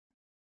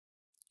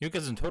You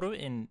guys in Tooru,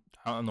 and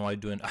I don't know why I'm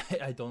doing.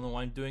 I don't know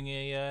why I'm doing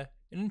a an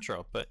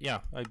intro, but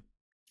yeah,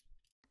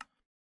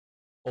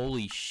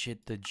 holy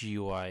shit, the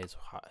GUI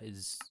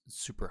is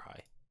super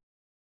high.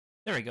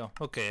 There we go.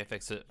 Okay, I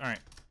fixed it. All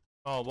right.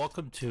 Oh,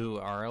 welcome to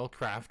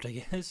RLCraft, I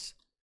guess.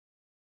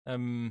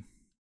 Don't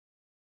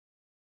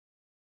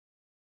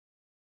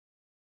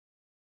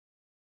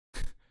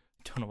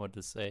know what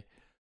to say.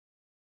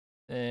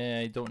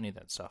 I don't need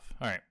that stuff.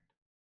 All right.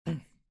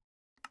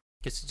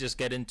 Guess just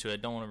get into it.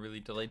 Don't want to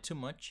really delay too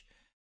much.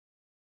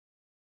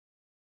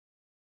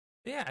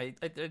 Yeah, I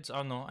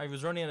don't know. I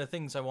was running out of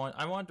things. I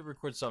wanted to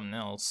record something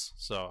else.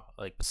 So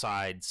like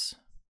besides,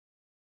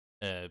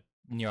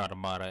 Nier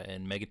Automata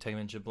and Mega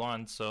Technical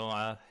Blonde.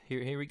 So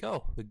here we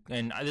go.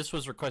 And this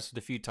was requested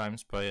a few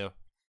times by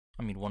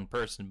I mean one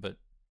person, but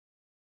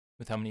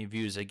with how many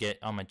views I get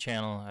on my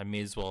channel, I may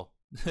as well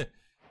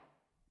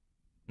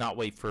not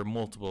wait for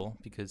multiple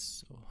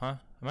because am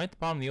I at the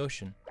bottom of the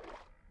ocean?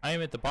 I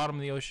am at the bottom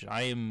of the ocean.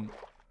 I am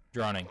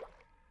drowning.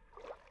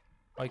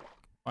 Like,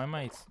 why am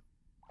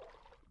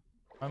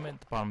I'm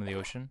at the bottom of the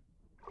ocean.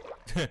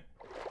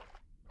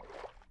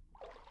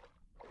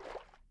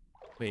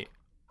 Wait,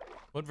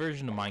 what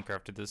version of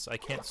Minecraft did this? I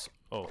can't.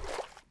 Oh,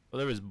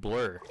 there was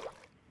blur.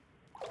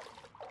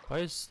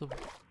 Why is the?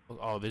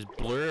 Oh, there's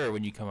blur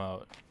when you come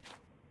out.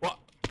 What?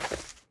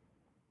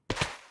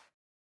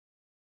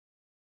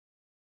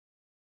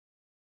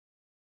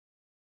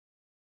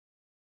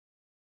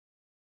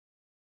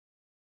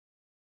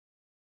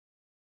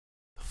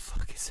 The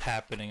fuck is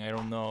happening? I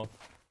don't know.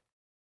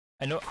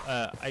 I know.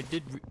 I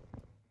did.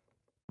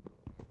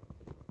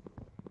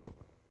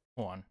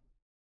 Hold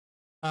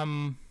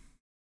on.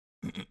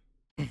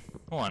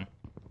 Hold on.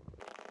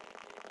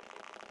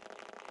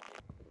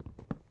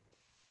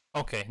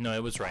 Okay, no,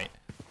 it was right.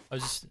 I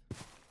was just.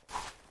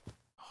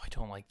 Oh, I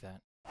don't like that.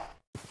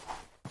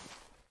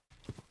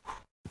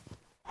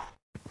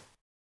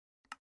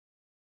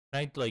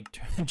 Can I like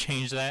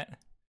change that?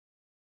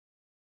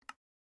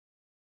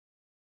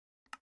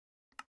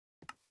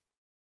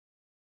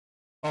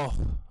 Oh,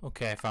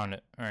 okay, I found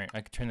it. Alright,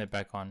 I can turn that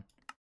back on.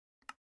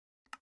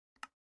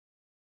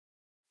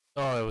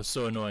 Oh, it was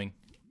so annoying.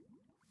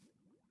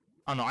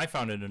 Oh no, I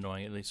found it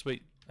annoying at least.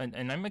 Wait,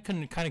 and I'm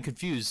kind of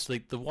confused.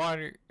 Like, the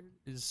water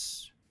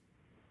is...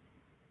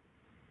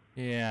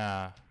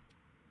 Yeah.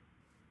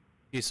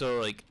 Okay, so,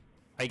 like,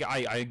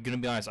 I'm gonna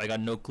be honest, I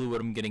got no clue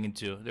what I'm getting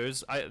into. There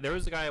was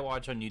a guy I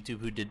watched on YouTube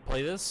who did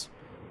play this,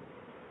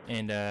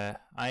 and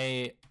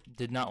I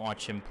did not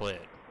watch him play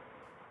it.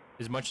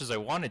 As much as I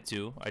wanted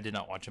to, I did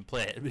not watch him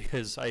play it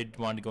because I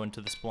wanted to go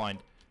into this blind.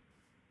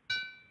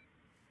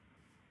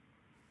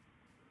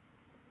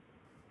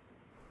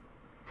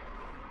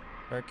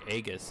 Dark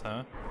Aegis,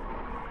 huh?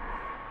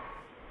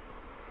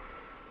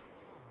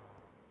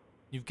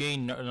 You've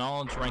gained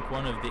knowledge rank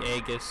 1 of the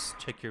Aegis.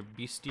 Check your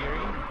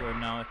bestiary. You are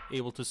now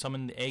able to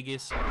summon the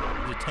Aegis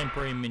as a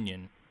temporary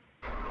minion.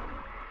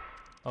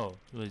 Oh,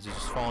 does it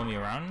just follow me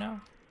around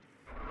now?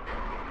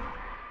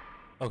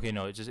 Okay,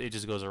 no, it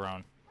just goes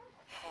around.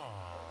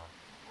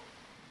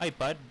 Hi,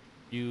 bud.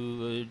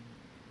 You,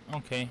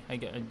 okay, I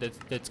get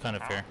that's kind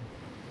of fair.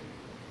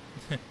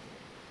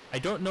 I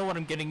don't know what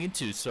I'm getting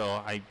into, so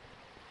I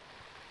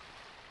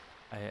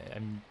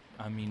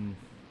mean,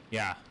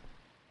 yeah.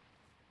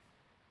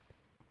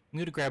 I'm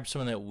gonna grab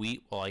some of that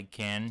wheat while I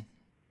can.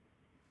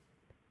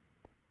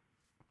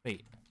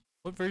 Wait,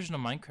 what version of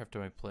Minecraft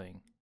am I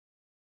playing?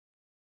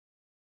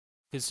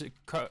 Because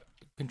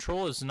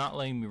control is not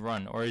letting me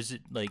run, or is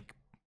it like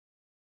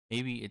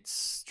maybe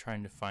it's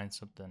trying to find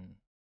something?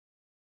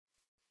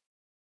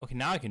 Okay,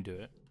 now I can do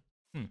it.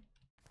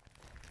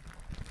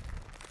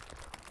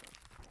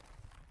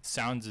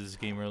 Sounds of this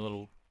game are a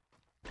little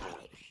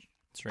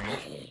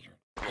strange.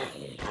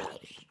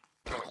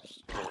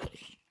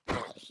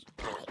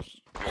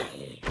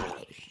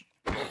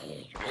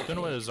 Don't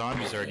know what the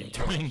zombies are already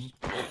doing.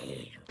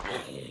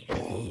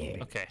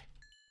 Okay.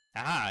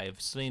 I've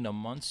slain a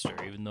monster,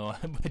 even though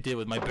I did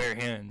with my bare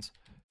hands.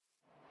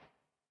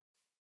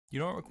 You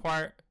don't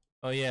require...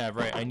 Oh yeah,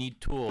 right, I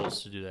need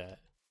tools to do that.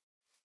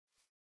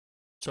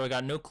 So I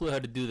got no clue how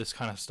to do this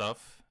kind of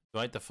stuff. Do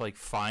I have to like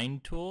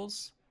find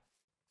tools?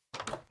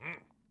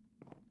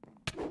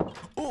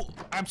 Oh,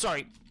 I'm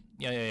sorry.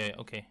 Yeah,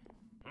 okay.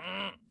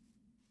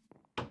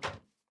 Well,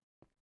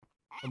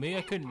 maybe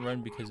I couldn't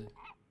run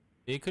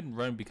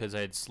because I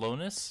had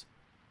slowness.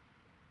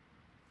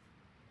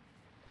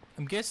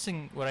 I'm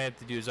guessing what I have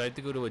to do is I have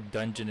to go to a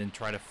dungeon and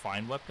try to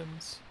find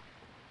weapons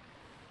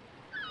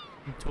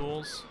and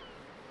tools.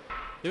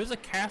 There was a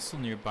castle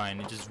nearby and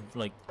it just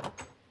like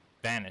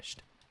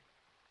vanished.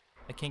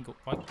 I can't go.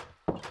 What?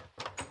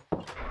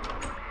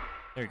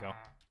 There you go.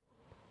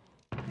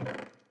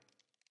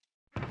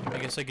 I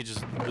guess I could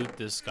just loot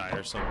this guy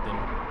or something.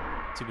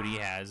 See what he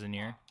has in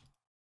here.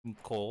 Some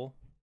coal.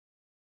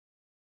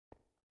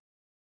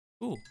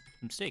 Ooh,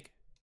 some steak.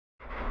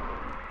 Do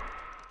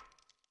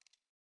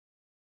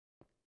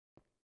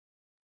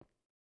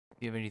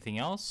you have anything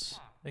else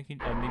I can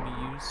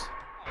maybe use?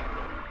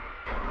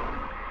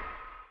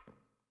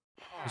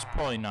 There's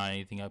probably not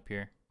anything up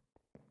here.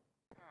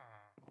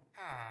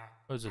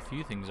 There's a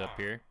few things up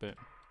here, but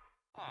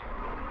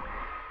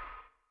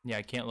yeah,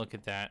 I can't look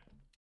at that.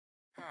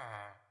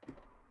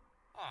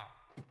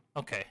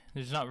 Okay,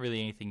 there's not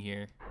really anything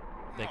here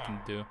that I can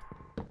do.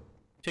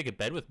 Take a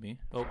bed with me.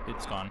 Oh,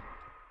 it's gone.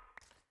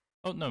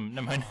 Oh, no,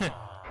 never mind.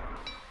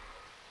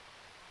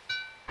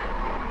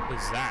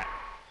 What's that?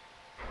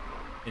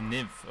 A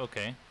nymph,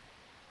 okay.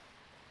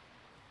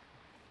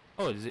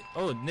 Oh, is it?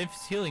 Oh,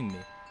 nymph's healing me.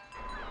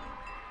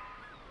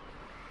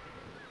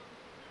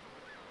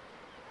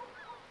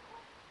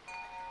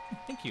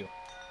 Thank you.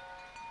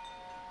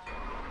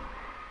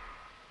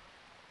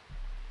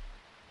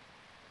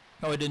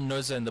 Oh, I didn't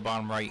notice that in the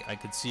bottom right. I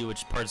could see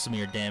which parts of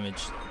me are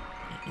damaged.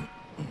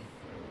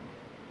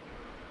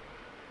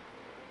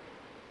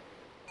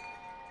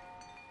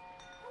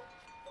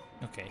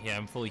 Okay, yeah,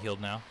 I'm fully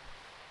healed now.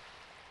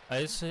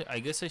 I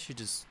guess I should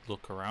just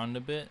look around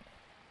a bit.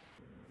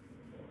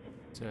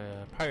 It's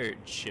a pirate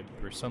ship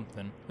or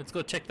something. Let's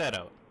go check that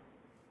out.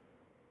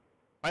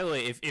 By the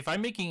way, if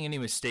I'm making any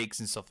mistakes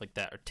and stuff like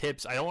that, or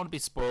tips, I don't want to be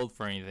spoiled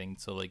for anything.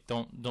 So like,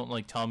 don't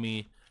like tell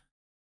me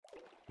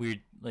weird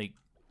like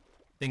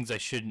things I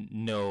shouldn't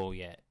know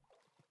yet.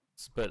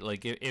 But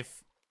like,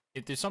 if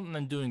there's something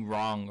I'm doing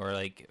wrong, or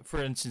like,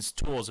 for instance,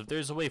 tools. If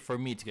there's a way for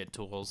me to get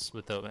tools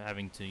without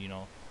having to, you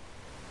know,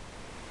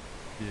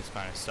 do this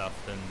kind of stuff,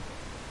 then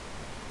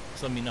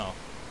just let me know.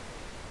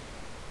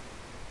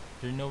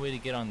 There's no way to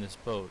get on this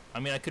boat. I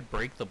mean, I could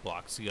break the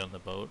blocks to get on the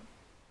boat.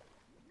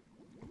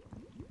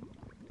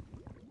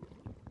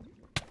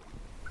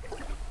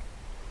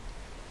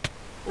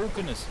 Oh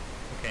goodness.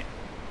 Okay.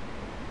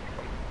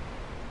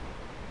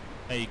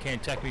 Hey, you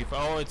can't attack me.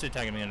 Oh, it's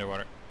attacking me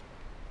underwater.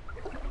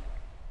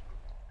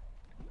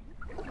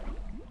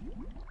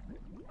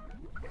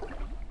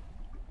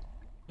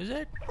 Is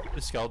it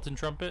the skeleton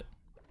trumpet?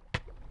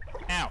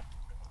 Ow.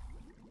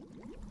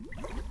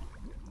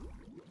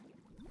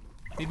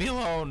 Leave me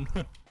alone.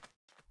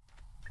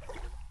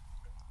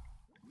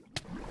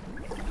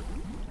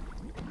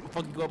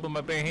 Fucking go up with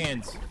my bare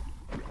hands.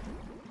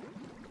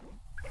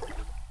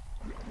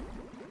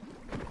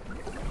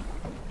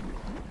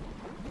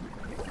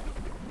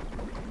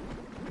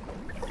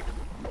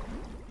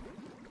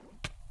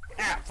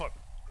 Ah, fuck.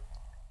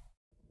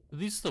 At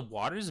least the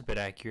water's a bit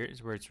accurate,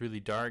 is where it's really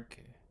dark.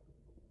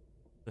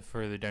 The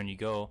further down you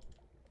go.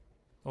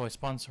 Oh, I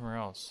spawned somewhere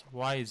else.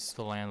 Why is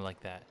the land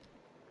like that?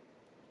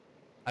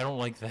 I don't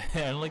like that.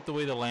 I don't like the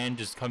way the land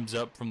just comes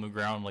up from the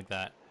ground like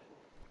that.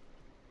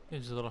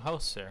 There's a little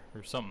house there,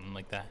 or something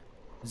like that.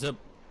 There's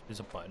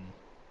a button.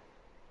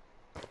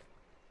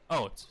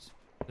 Oh, it's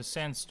the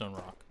sandstone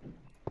rock.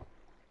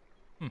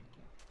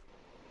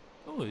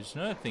 Oh, there's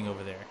another thing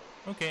over there.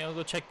 Okay, I'll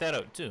go check that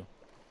out too.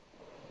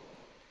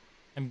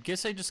 I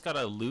guess I just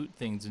gotta loot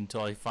things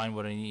until I find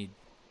what I need.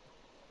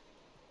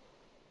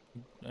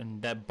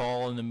 And that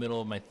ball in the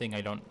middle of my thing,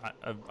 I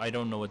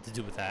don't know what to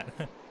do with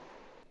that.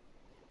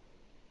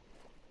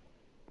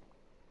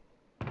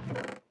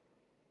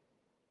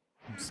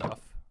 And stuff.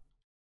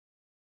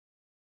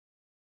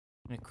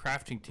 And a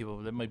crafting table,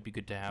 that might be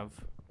good to have.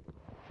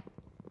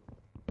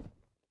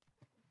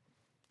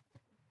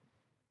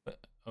 But,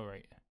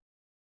 alright.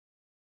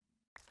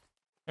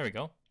 There we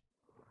go.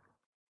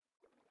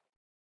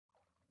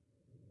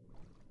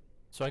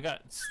 So I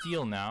got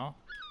steel now.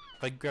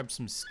 If I grab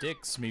some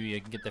sticks, maybe I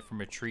can get that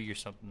from a tree or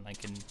something. I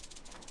can...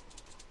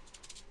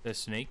 The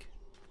snake?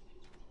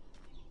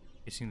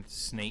 You seen the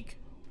snake?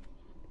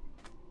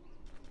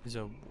 There's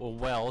a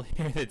well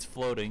here that's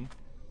floating.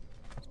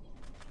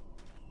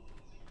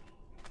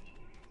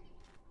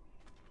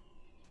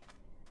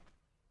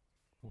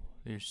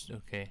 There's...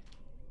 okay.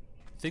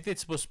 I think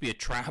that's supposed to be a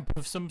trap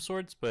of some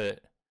sorts, but...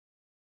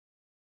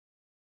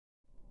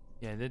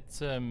 yeah,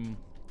 that's, I'm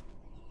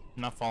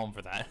not falling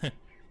for that.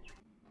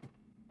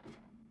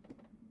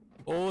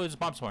 Oh, there's a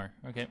pop somewhere.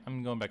 Okay,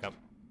 I'm going back up.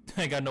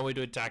 I got no way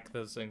to attack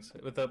those things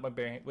without my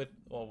bare hand.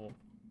 Oh,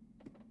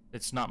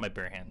 it's not my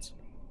bare hands.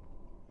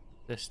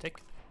 This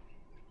stick?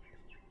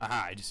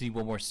 Aha! I just need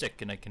one more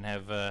stick, and I can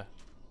have a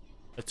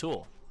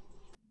tool.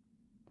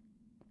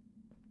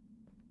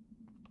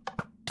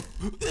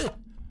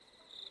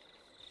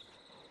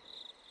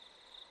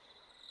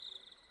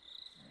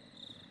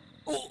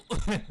 Oh!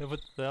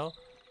 What the hell?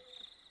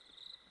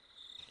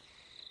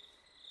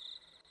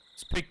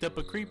 Just picked up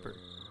a creeper.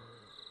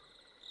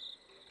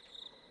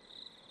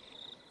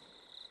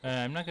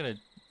 I'm not gonna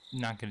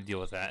deal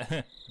with that.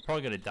 I'm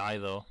probably gonna die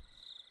though.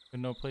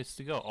 There's no place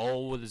to go.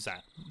 Oh, what is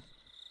that?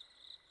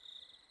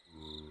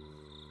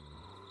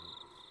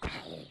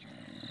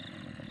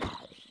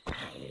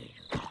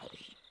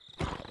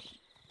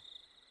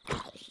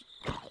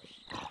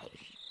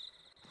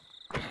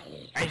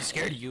 I ain't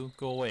scared of you.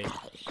 Go away.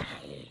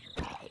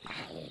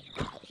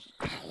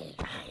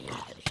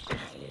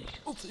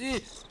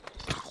 Oops.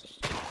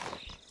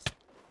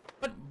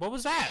 What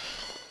was that?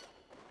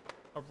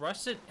 A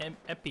rusted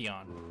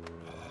Epion.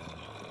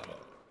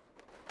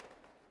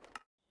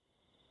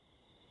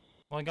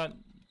 Well, I got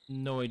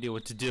no idea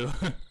what to do.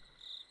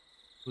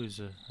 Who's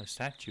a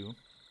statue?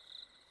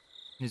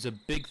 There's a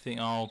big thing.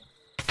 Oh.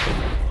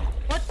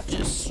 What?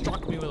 just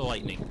struck me with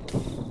lightning.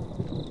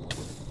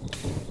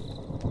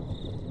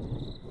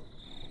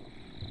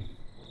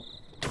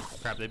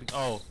 Crap,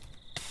 oh,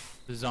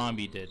 the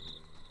zombie did.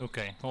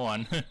 Okay, hold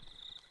on.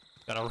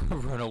 Gotta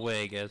run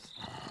away, I guess.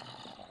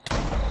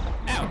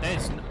 Ow,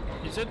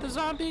 is that the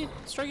zombie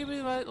striking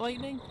me with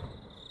lightning?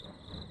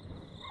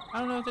 I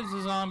don't know if it's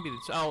a zombie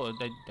that's, oh, I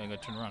gotta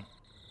turn around.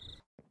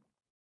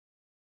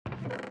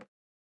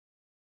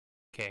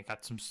 Okay, I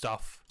got some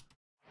stuff.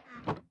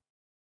 I'm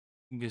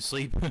gonna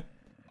sleep.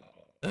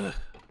 Ugh.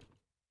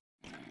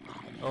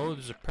 Oh,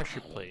 there's a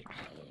pressure plate.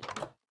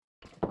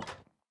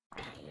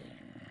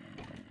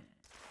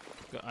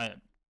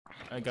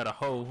 I got a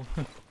hoe.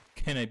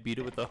 Can I beat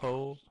it with a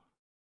hoe?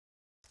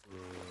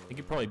 I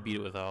could probably beat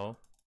it with a hoe.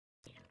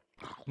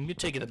 I'm gonna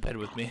take it to bed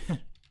with me.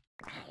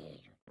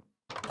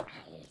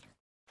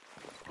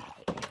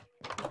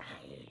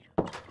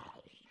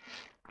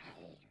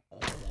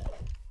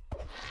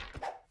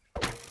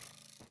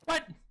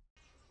 What?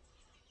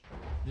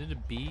 Is it a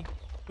bee?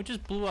 What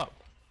just blew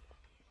up?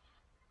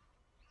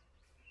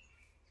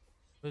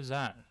 What is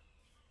that?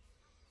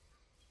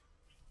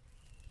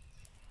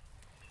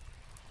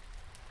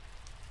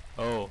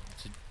 Oh,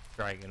 it's a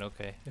dragon,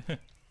 okay.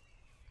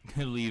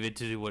 Leave it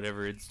to do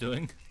whatever it's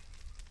doing.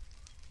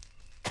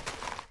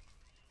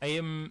 I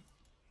am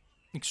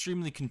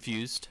extremely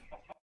confused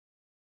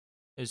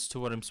as to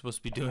what I'm supposed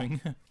to be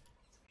doing. I'm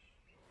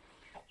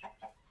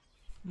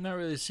not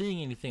really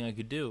seeing anything I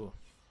could do.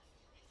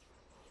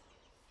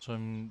 So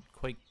I'm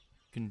quite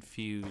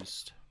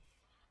confused.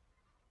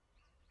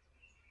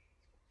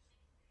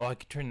 Oh, I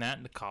could turn that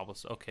into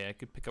cobblestone. Okay, I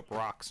could pick up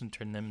rocks and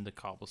turn them into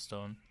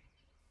cobblestone.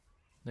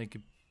 I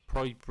could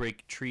probably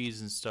break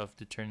trees and stuff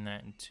to turn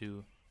that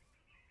into...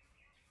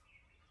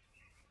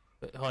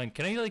 But hold on,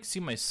 can I like see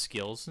my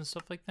skills and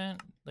stuff like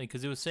that? Like,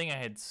 cause it was saying I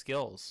had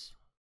skills.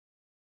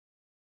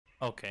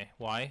 Okay,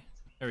 why?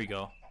 There we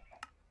go.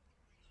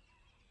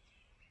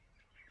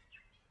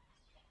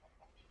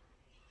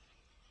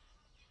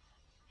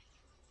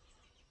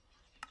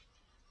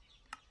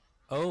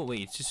 Oh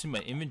wait, it's just in my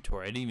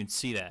inventory. I didn't even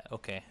see that.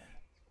 Okay.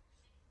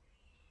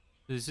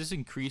 Does this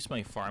increase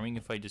my farming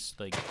if I just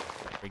like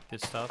break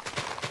this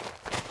stuff?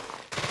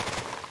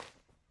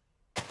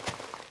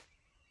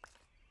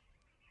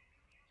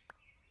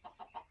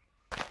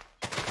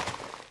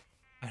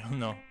 I don't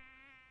know.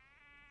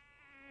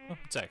 Oh,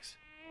 it's X.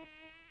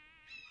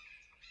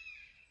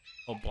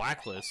 Oh,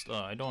 blacklist. Oh,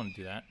 I don't want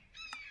to do that.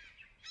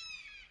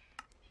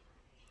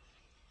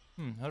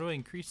 How do I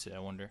increase it, I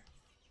wonder?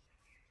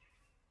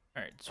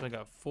 Alright, so I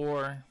got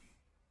 4.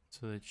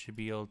 So that should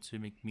be able to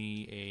make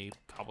me a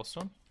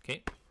cobblestone.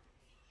 Okay.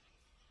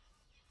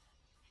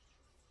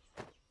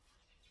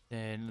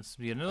 Then let's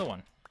be another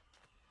one.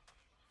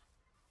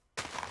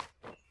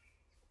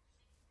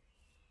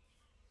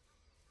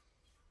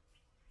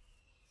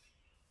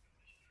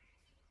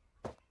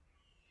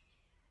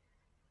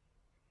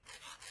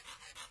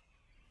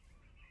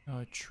 Oh,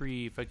 a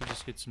tree. If I could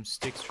just get some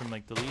sticks from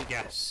like the leaves.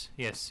 Yes.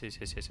 Yes.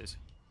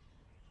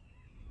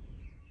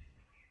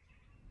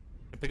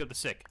 I pick up the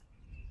stick.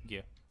 Thank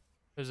you.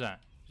 What is that?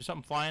 Is there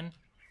something flying?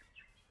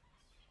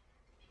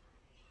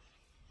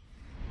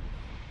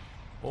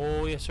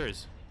 Oh, yes, there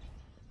is.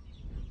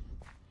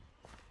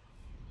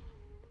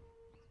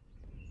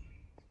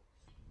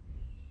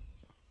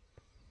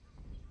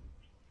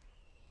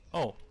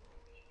 Oh.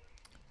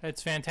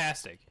 That's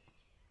fantastic.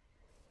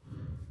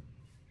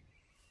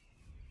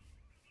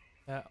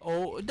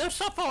 Oh, there's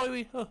stuff following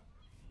me! Oh.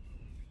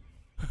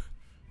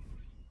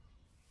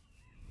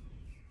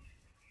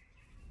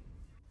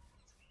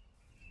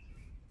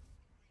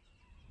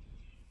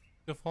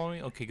 They're following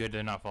me? Okay, good,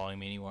 they're not following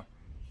me anymore.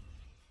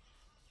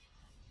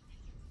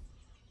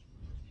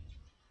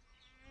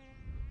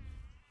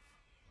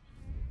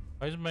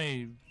 Why is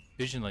my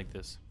vision like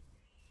this?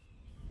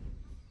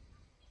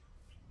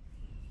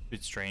 A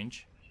bit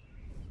strange.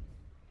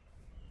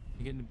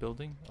 You get in the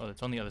building? Oh,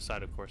 it's on the other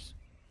side, of course.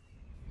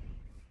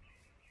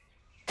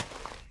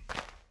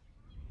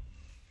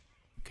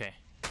 Okay.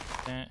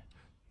 Ow!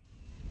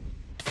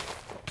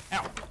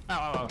 Ow, ow,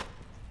 ow.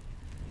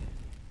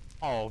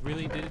 Oh,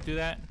 really? Did it do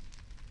that?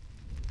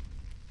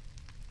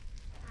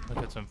 I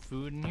got some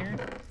food in here.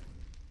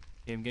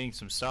 Okay, I'm getting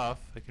some stuff.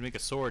 I can make a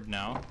sword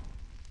now.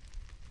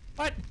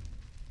 What?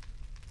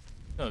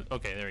 Oh,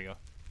 okay, there we go.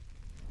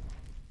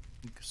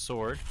 Make a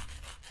sword.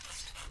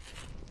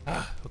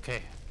 Ah,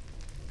 okay.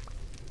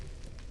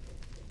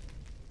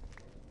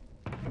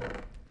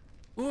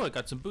 Ooh, I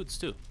got some boots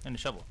too, and a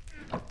shovel.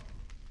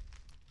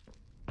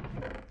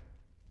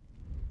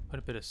 Quite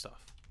a bit of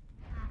stuff.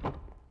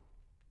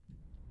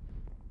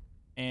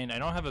 And I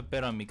don't have a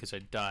bed on me because I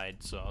died,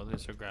 so I'll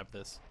just grab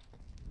this.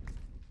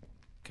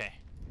 Okay.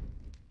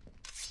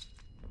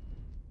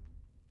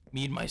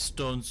 Me and my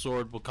stone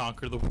sword will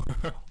conquer the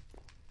world.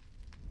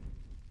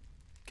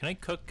 Can I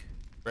cook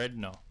bread?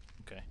 No.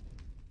 Okay.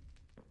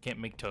 Can't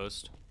make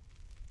toast.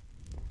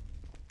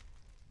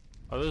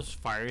 Are those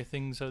fire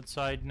things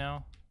outside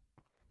now?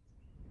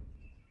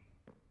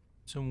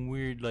 Some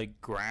weird, like,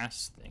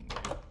 grass thing.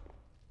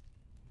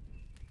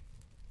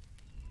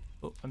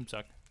 I'm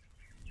stuck.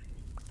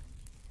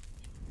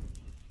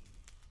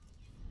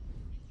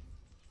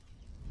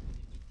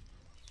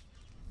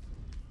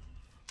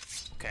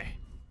 Okay.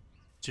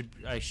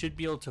 I should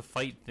be able to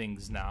fight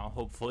things now,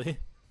 hopefully.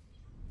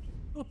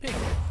 Oh, pig.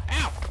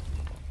 Ow!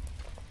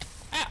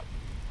 Ow!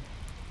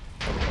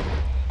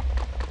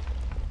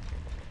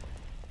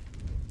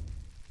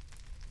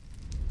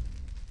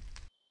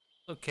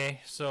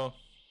 Okay, so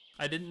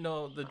I didn't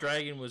know the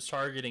dragon was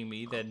targeting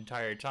me that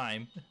entire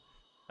time.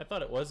 I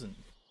thought it wasn't.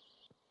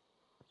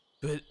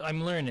 But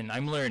I'm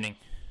learning.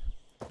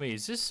 Wait,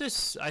 is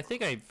this? I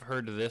think I've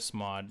heard of this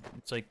mod.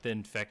 It's like the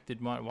infected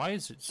mod. Why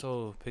is it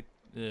so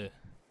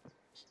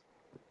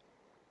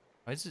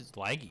Why is it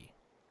laggy?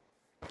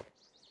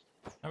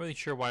 Not really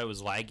sure why it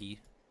was laggy,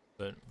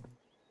 but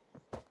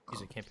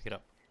geez, I can't pick it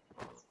up.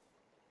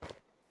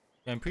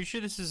 Yeah, I'm pretty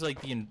sure this is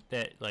like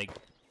that like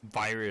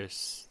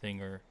virus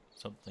thing or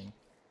something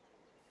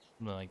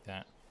like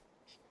that.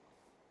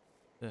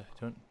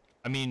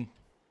 I mean,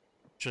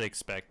 should I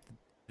expect?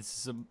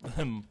 This is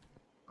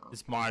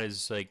this mod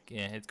is like,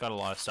 yeah, it's got a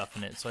lot of stuff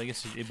in it, so I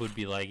guess it would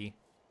be laggy.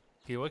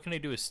 Okay, what can I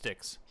do with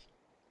sticks?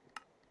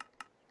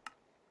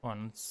 Come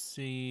on, let's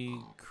see.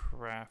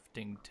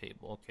 Crafting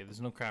table. Okay,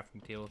 there's no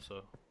crafting table,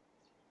 so.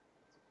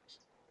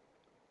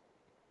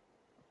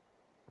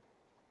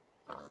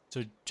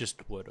 So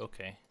just wood,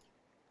 okay.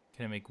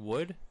 Can I make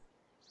wood?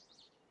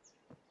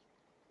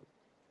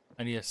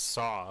 I need a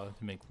saw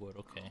to make wood,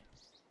 okay.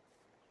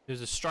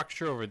 There's a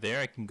structure over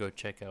there I can go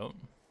check out.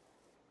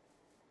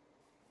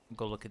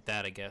 Go look at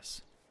that, I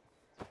guess.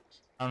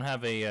 I don't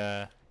have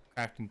a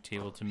crafting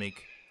table to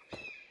make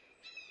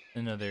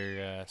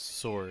another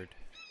sword.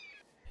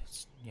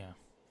 Yeah.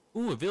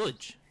 Ooh, a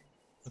village.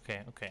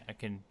 Okay, okay. I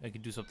can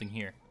do something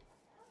here.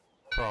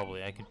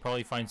 Probably. I could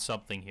probably find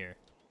something here.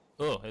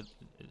 Oh,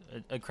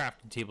 a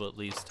crafting table at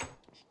least.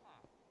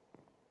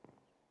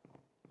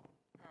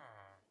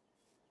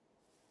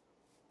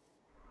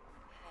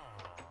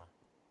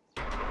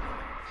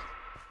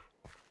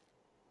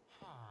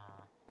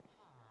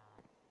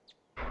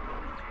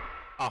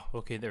 Oh,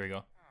 okay, there we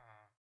go.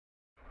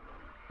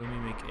 Let me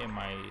make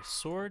my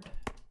sword.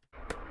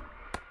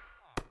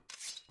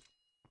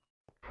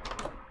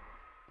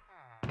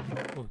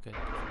 Oh, good.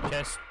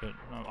 Chest, but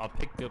I'm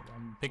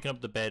picking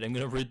up the bed. I'm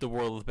gonna rid the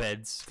world of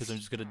beds because I'm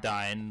just gonna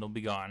die and they'll be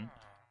gone.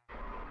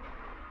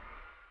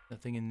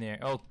 Nothing in there.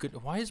 Oh,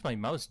 good. Why does my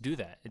mouse do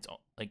that? It's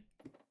like,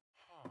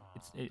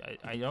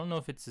 I don't know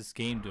if it's this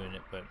game doing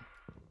it, but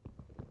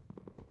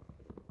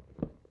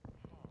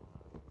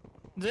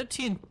is that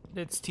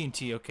that's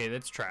TNT. Okay,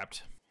 that's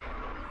trapped.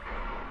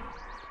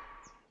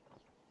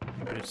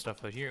 Bit of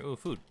stuff out here. Oh,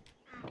 food.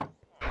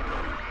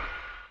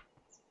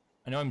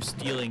 I know I'm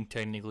stealing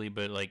technically,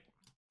 but like,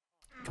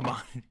 come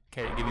on,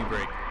 okay, give me a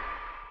break.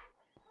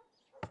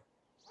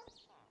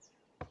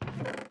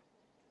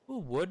 Ooh,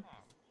 wood.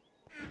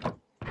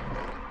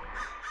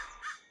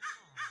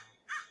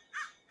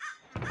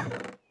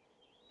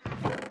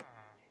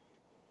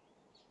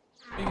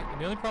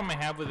 The only problem I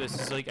have with this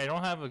is like I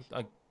don't have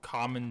a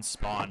common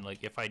spawn.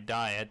 Like if I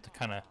die, I have to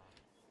kind of,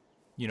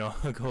 you know,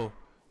 go.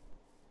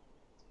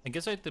 I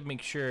guess I have to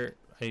make sure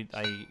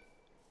I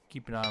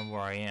keep an eye on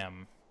where I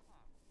am.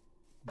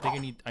 I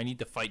think I need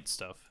to fight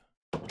stuff.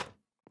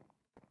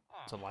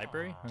 It's a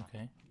library?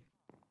 Okay.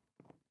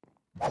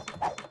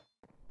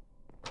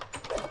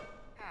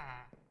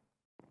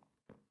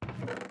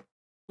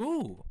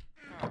 Ooh.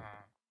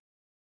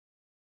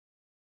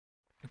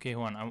 Okay,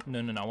 hold on.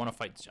 No. I want to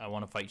fight. I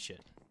want to fight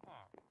shit.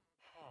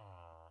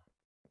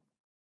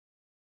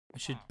 I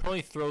should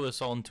probably throw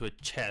this all into a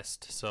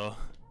chest. So.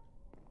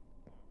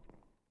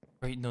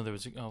 Right? No, there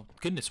was. Oh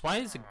goodness! Why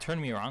is it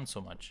turning me around so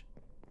much?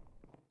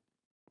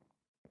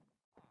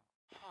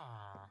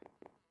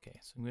 Okay,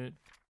 so I'm gonna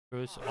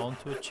throw this all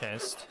into a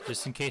chest,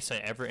 just in case I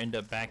ever end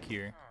up back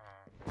here.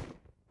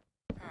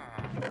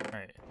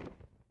 Alright.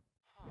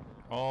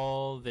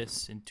 All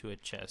this into a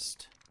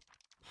chest.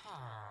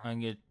 I'm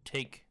gonna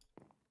take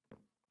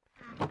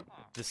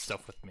this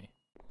stuff with me.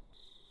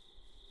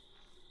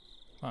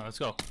 Come on, let's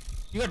go.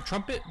 You got a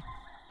trumpet?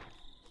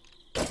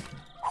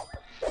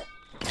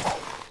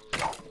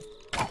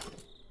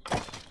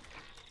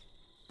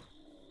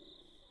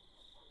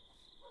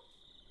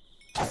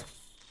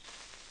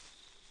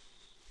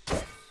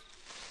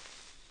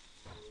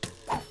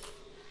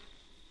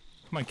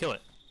 Come on, kill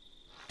it.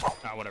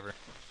 Ah, whatever.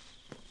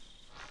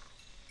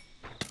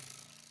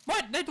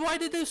 What? Why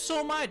did this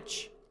so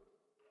much?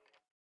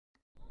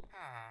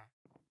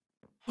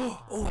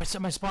 Oh, I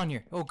set my spawn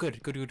here. Oh,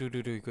 good. Good.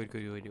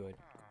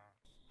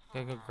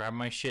 Gotta go grab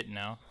my shit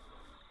now.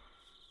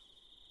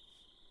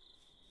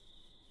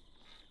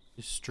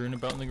 Just strewn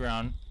about on the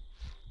ground.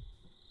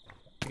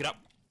 Pick it up.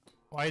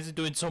 Why is it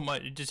doing so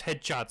much? It just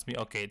headshots me.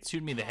 Okay, it's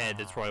shooting me in the head.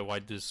 That's probably why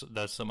it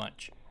does so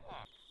much.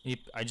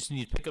 I just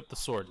need to pick up the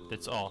sword.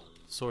 That's all.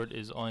 Sword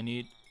is all I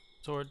need.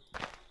 Sword.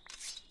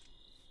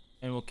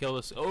 And we'll kill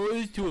this. Oh,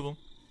 there's two of them.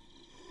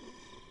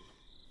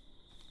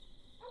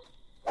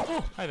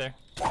 Oh, hi there.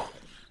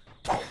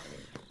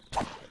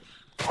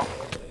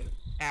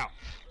 Ow.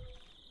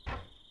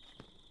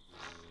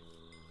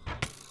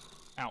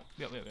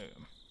 wait.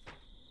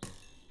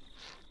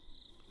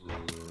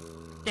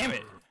 Damn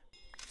it!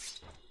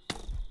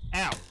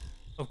 Ow!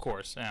 Of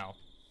course, ow.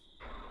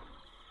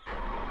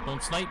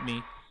 Don't snipe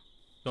me.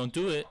 Don't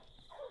do it.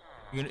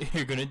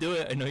 You're gonna do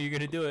it. I know you're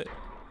gonna do it.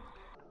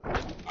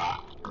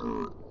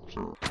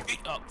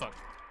 Oh, fuck.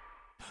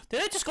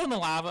 Did I just go in the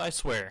lava? I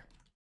swear.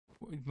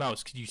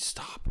 Mouse, could you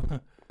stop?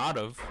 Out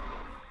of.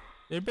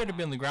 It better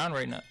be on the ground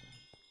right now.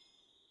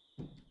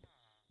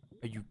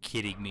 Are you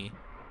kidding me?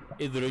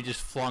 It literally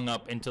just flung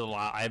up into the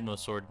lava. I have no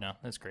sword now.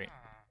 That's great.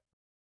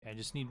 I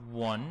just need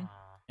one,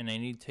 and I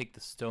need to take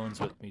the stones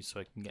with me so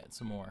I can get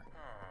some more.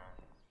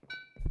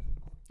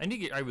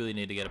 I really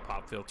need to get a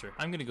pop filter.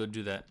 I'm gonna go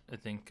do that. I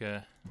think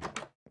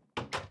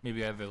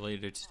maybe either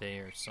later today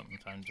or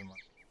sometime tomorrow.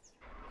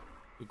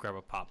 We'll grab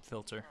a pop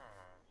filter.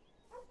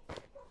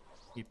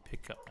 You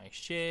pick up my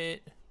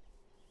shit.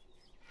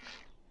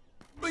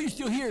 Oh, you're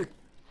still here.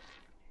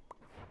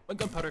 My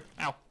gunpowder.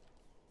 Ow.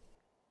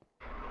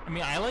 I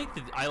mean, I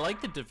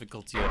like the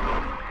difficulty of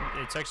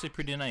it. It's actually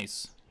pretty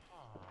nice.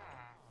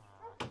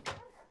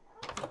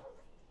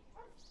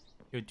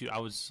 Yo, dude, I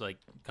was like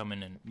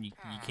coming in. You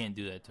can't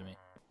do that to me.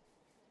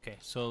 Okay,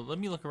 so let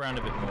me look around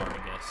a bit more, I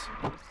guess.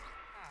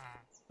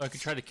 So I could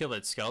try to kill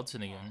that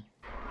skeleton again.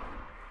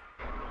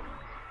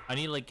 I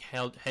need like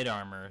head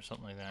armor or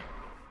something like that.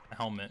 A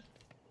helmet.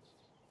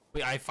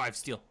 Wait, I have 5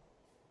 steel.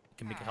 I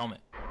can make a helmet.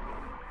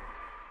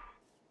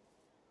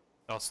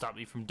 That'll stop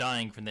me from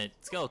dying from that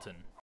skeleton.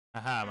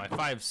 Haha, my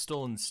 5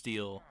 stolen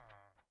steel.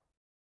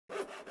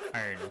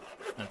 Iron,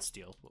 not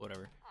steel, but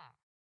whatever.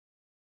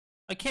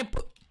 I can't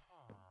put.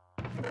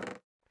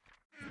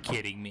 You're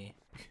kidding me.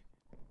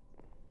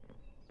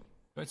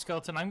 Right,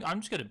 skeleton, I'm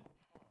gonna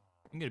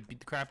beat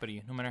the crap out of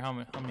you, no matter how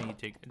many you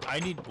take. I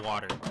need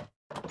water.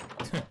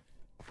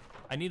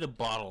 I need a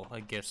bottle,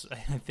 I guess. I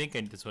think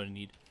that's what I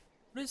need.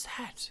 What is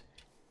that?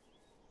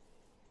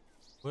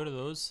 What are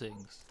those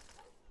things?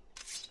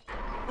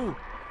 Ooh,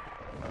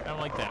 I don't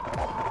like that.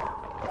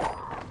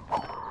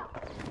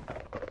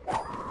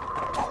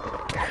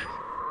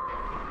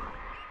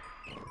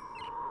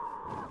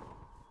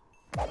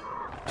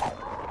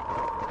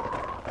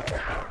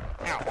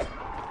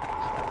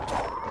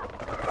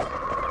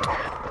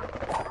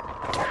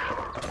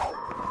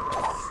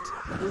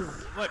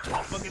 What the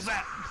fuck is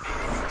that?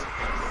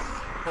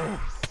 Oh.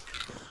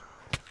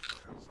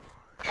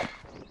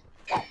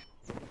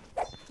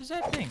 What is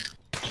that thing?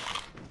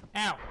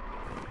 Ow!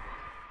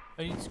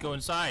 I need to go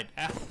inside.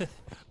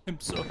 I'm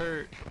so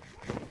hurt.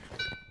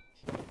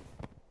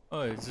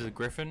 Oh, is this a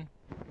griffin?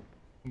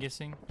 I'm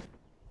guessing.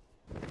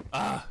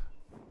 Ah!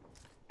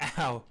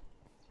 Ow!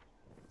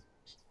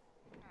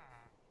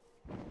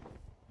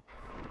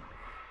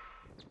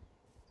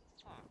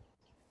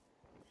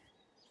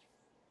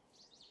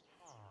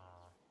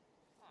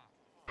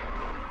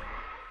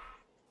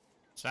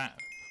 What's that?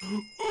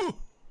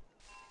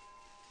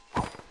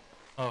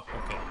 Oh,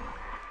 okay.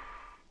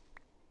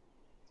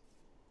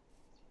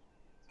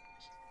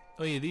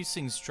 Oh yeah, these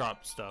things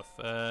drop stuff.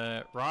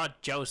 Raw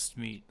joust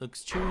meat.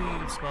 Looks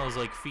chewy, smells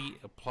like feet.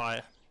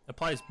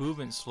 Applies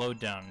movement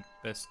slowdown.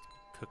 Best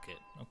cook it.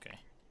 Okay.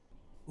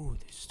 Ooh,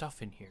 there's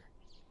stuff in here.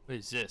 What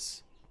is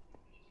this?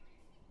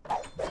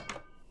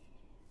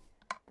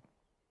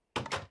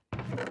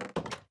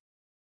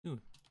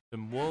 Ooh,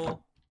 some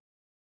wool.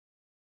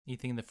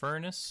 Anything in the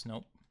furnace?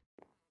 Nope.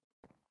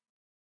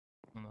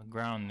 On the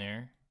ground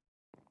there.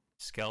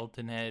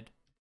 Skeleton head.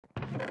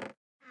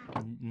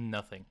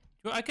 Nothing.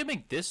 Well, I could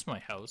make this my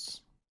house.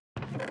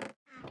 I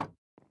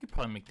could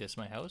probably make this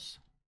my house.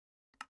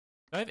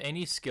 Do I have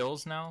any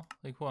skills now?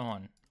 Like, hold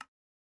on.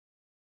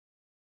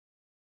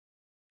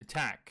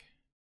 Attack.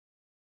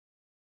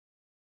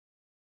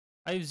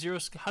 I have 0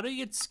 skill. How do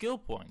you get skill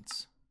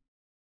points?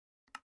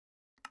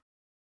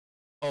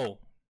 Oh,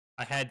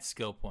 I had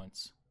skill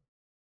points.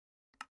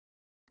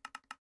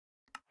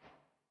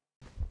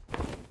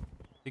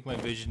 I think my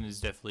vision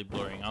is definitely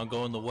blurring. I'll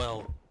go in the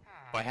well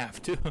if I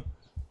have to.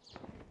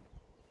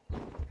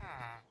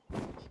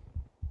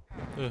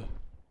 Ugh.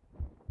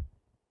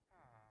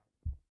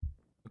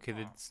 Okay,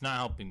 that's not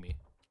helping me.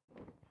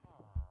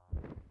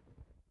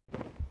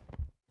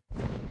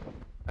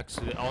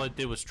 Actually, all it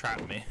did was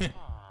trap me.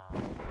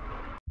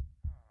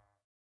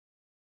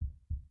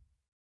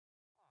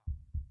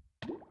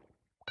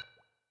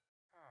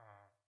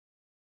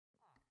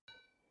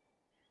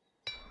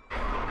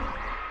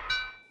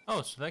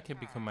 Oh, so that could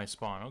become my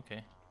spawn,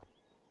 okay.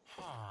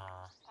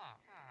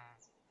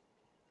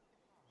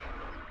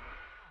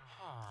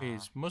 Okay,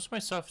 is most of my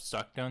stuff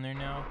stuck down there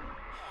now?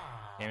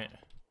 Damn it.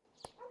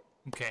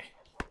 Okay.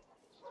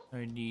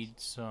 I need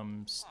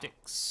some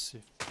sticks.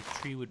 If the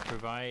tree would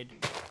provide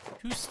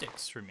 2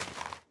 sticks for me.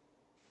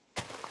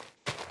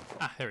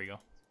 Ah, there we go.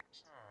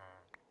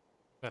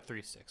 Got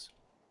 3 sticks.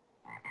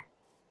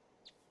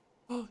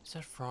 Oh, is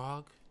that a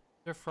frog?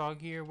 Is there a frog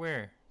here?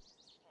 Where?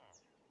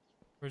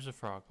 Where's the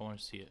frog? I want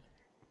to see it.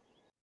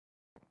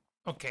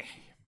 Okay.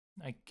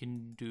 I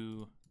can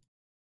do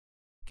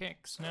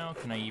kicks now.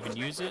 Can I even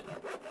use it?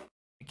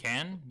 I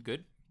can.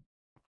 Good.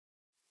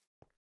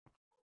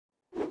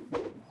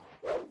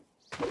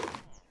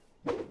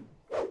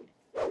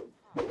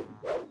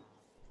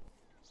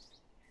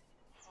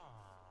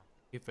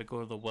 if I go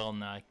to the well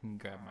now, I can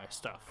grab my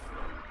stuff.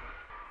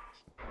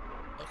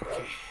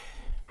 Okay.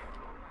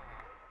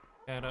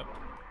 Head up.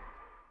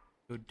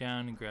 Go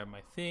down and grab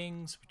my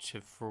things, which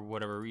have, for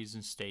whatever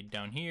reason, stayed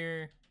down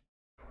here.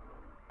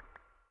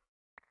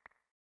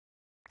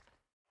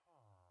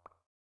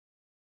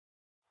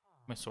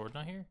 My sword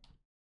not here?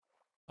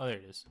 Oh, there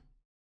it is.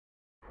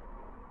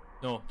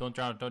 No, don't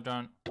drown, don't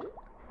drown.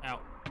 Ow.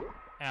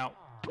 Ow.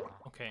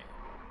 Okay.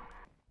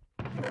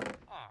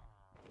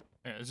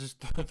 Alright, let's just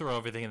throw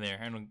everything in there.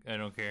 I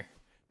don't care.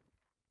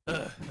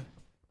 Ugh.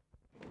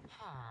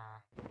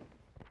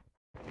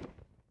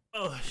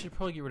 Oh, I should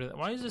probably get rid of that.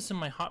 Why is this in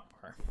my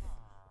hotbar?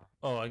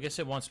 Oh, I guess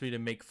it wants me to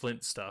make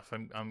flint stuff.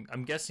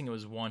 I'm guessing it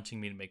was wanting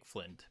me to make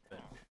flint.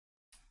 But...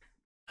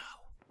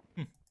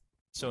 oh.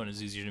 Stone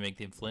is easier to make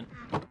than flint.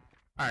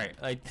 Alright,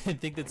 I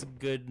think that's a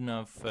good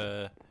enough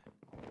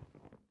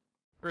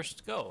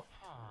first go.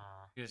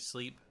 Go to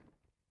sleep.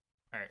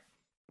 Alright.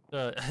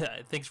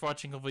 Thanks for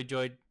watching. Hopefully you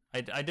enjoyed.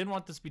 I didn't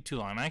want this to be too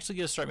long. I'm actually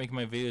going to start making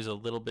my videos a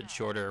little bit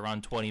shorter,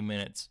 around 20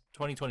 minutes.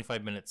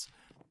 25 minutes.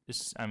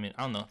 Just, I mean,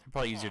 I don't know. They're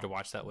probably easier to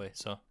watch that way,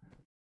 so.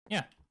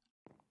 Yeah.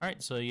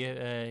 Alright, so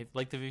yeah,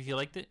 like the video if you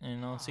liked it,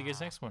 and I'll see you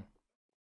guys next one.